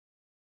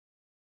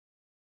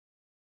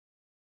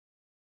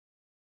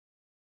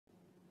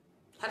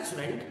Hello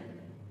student,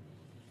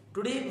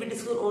 today we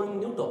discuss on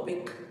new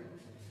topic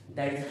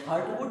that is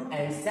hardwood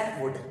and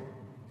sapwood।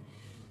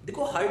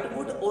 देखो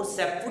hardwood और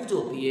sapwood जो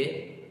होती है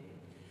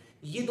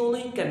ये दोनों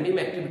ही कैम्बियम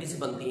एक्टिविटी से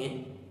बनती हैं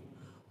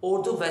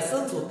और जो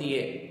वेसल्स होती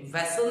है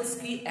वेसल्स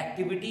की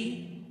एक्टिविटी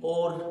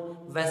और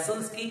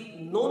वेसल्स की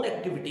नॉन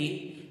एक्टिविटी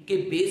के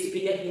बेस पे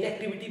या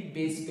इनएक्टिविटी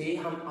बेस पे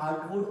हम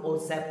हार्डवुड और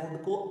सैपवुड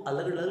को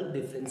अलग अलग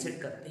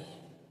डिफरेंशिएट करते हैं।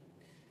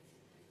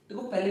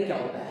 देखो पहले क्या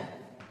होता है,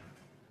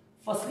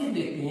 फर्स्टली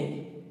देखते हैं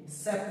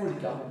सैपवुड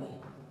क्या होती है।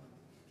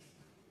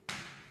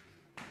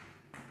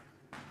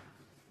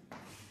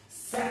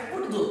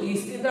 सैपवुड जो होती है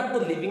इसके अंदर आपको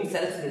लिविंग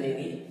सेल्स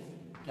मिलेंगी।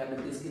 क्या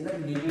मिलती है इसके अंदर?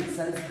 लिविंग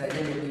सेल्स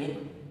प्रेजेंट होती हैं।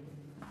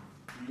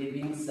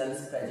 लिविंग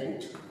सेल्स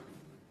प्रेजेंट,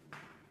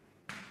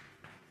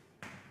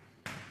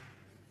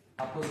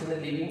 आपको इसके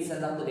अंदर लिविंग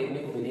सेल आपको देखने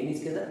को मिलेंगी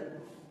इसके अंदर।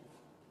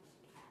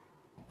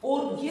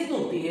 और ये जो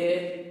होती है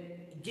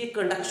ये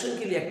कंडक्शन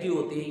के लिए एक्टिव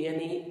होती है,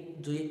 यानी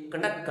जो ये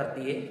कंडक्ट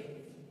करती है,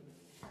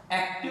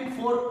 एक्टिव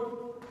फॉर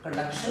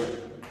कंडक्शन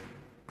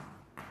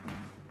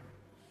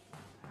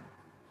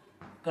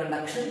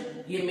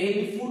ये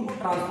मेनली फूड को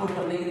ट्रांसपोर्ट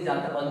करने के लिए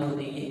ज्यादा बंद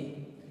होती है।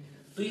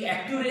 तो ये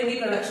एक्टिव रहेंगे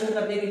कंडक्शन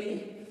करने के लिए,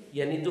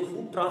 यानी जो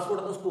फूड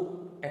ट्रांसपोर्ट होता है उसको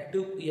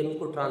एक्टिव यानी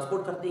उसको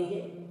ट्रांसपोर्ट करते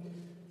हैं।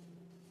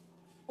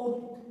 और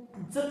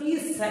जब ये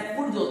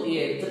सैपवुड जो होती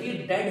है जब ये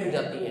डेड हो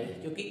जाती है,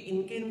 क्योंकि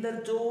इनके अंदर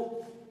जो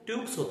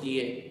ट्यूब्स होती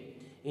है,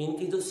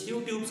 इनकी जो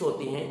स्यू ट्यूब्स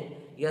होती हैं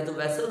या जो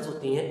वेसल्स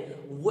होती हैं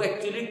वो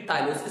एक्चुअली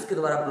टाइलोसिस के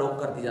द्वारा ब्लॉक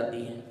कर दी जाती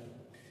हैं।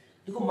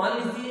 देखो मान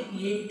लीजिए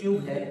ये ट्यूब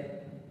है,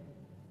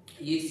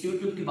 ये स्यू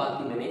ट्यूब की बात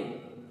की मैंने।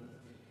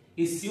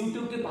 इस स्यू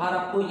ट्यूब के बाहर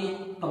आपको ये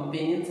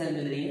कंपेनियन सेल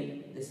मिल रही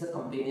है, जैसे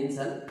कंपेनियन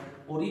सेल,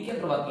 और ये क्या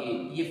करवाती है,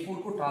 ये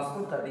फूड को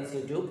ट्रांसपोर्ट कर रही है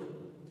स्यू ट्यूब।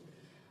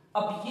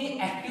 अब ये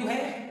एक्टिव है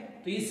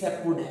तो ये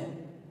सैपवुड है,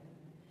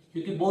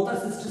 क्योंकि both are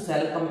sister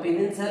cell,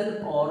 companion cell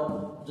और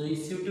जो ये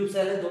स्यू ट्यूब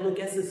सेल है दोनों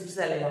क्या सिस्टर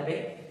सेल है यहाँ पे।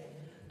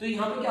 तो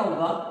यहाँ पे क्या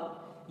होगा,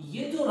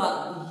 ये जो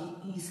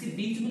इसके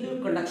बीच में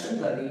जो कंडक्शन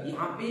कर रही है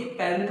यहाँ पे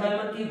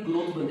पैरेन्काइमा की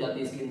ग्रोथ बन जाती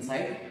है इसके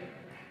इनसाइड,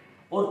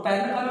 और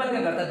पैरेन्काइमा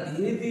क्या करता है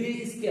धीरे धीरे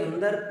इसके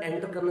अंदर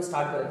एंटर करना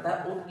स्टार्ट करता है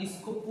और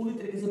इसको पूरी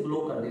तरीके से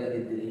ब्लॉक कर देगा।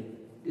 धीरे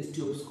धीरे इस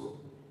ट्यूब्स को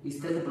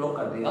इस तरह से ब्लॉक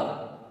कर देगा।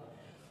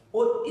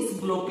 और इस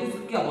ब्लॉकेज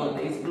को क्या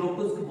बोलते हैं? इस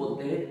ब्लॉकेज को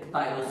बोलते हैं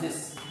टाइलोसिस।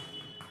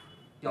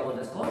 क्या बोलते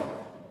हैं इसको?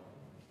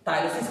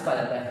 टाइलोसिस कहा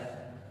जाता है।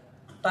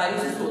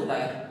 टाइलोसिस होता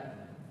है,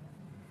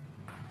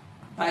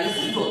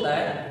 टाइलोसिस होता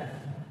है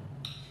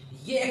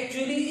ये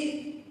एक्चुअली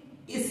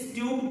इस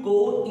ट्यूब को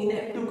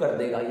इनएक्टिव कर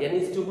देगा, यानी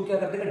इस ट्यूब को क्या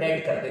कर देगा,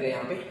 डेड कर देगा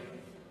यहाँ पे।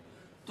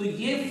 तो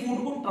ये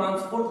फूड को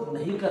ट्रांसपोर्ट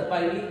नहीं कर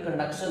पाएंगी,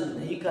 कंडक्शन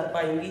नहीं कर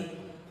पाएंगी।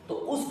 तो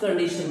उस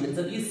कंडीशन में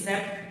जब ये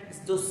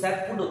जो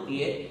सैपवुड होती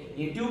है,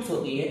 ये ट्यूब्स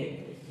होती है,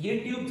 ये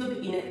ट्यूब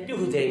जब इनएक्टिव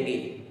हो जाएंगे,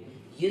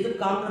 ये जब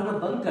काम करना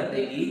बंद कर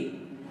देगी,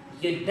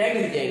 ये डेड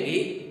हो जाएंगी,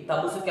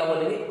 तब उसे क्या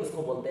बोलेंगे?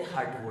 उसको बोलते हैं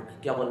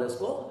हार्डवुड। क्या बोलते हैं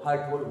उसको?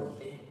 हार्डवुड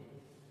बोलते हैं।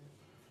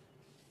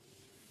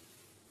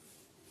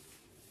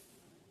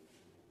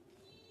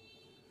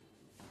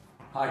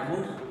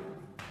 Hardwood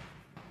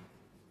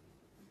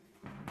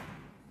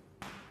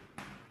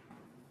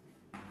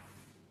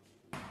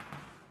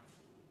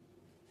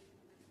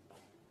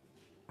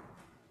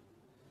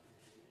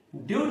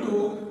due to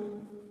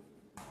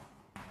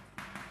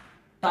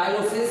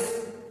tylosis,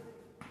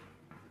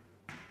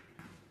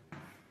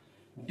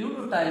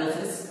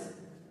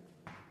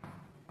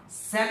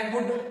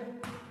 sapwood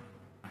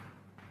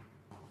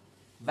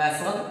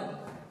vessel,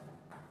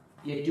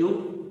 ये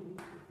ट्यूब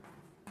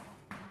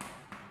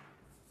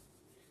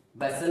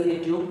वेसल, ये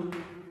ट्यूब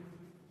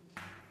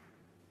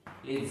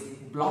इज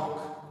ब्लॉक,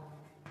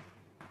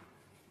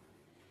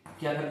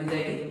 क्या कर दी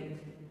जाएगी?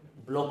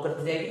 ब्लॉक कर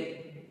दी जाएगी।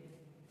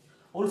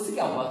 और उससे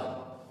क्या होगा?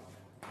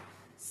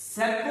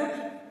 Sapwood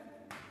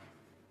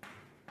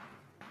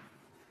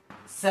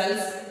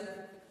sales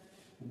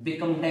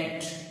become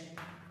dead.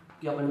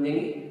 क्या बन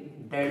जाएंगी?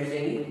 डेड हो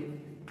जाएंगी।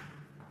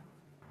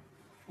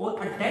 और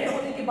डेड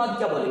होने के बाद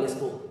क्या बोलेंगे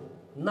इसको?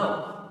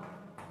 Now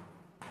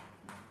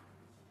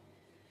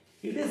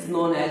it is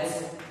known as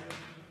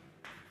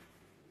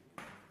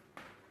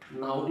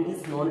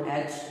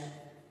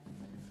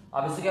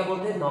अब इसे क्या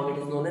बोलते हैं? now it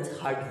is known as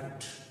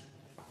hardwood।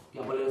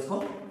 क्या बोलेंगे इसको?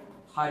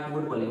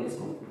 हार्डवुड बोलेंगे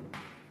इसको।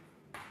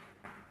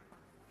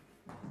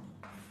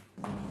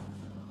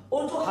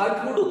 और जो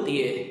हार्डवुड होती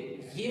है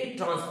ये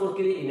ट्रांसपोर्ट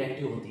के लिए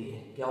इनएक्टिव होती है।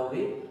 क्या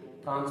होगी?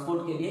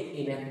 ट्रांसपोर्ट के लिए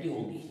इनएक्टिव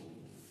होगी।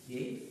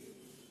 ये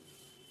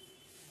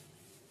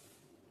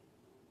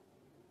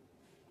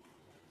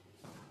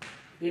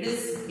it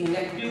is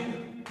inactive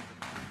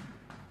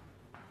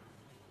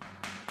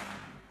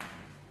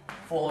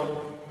for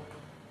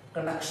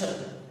conduction.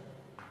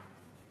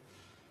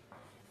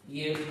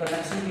 ये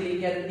कंडक्शन के लिए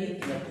क्या रहती है?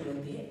 इनएक्टिव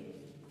रहती है।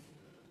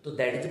 तो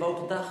that is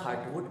about the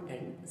hardwood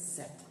and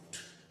sapwood.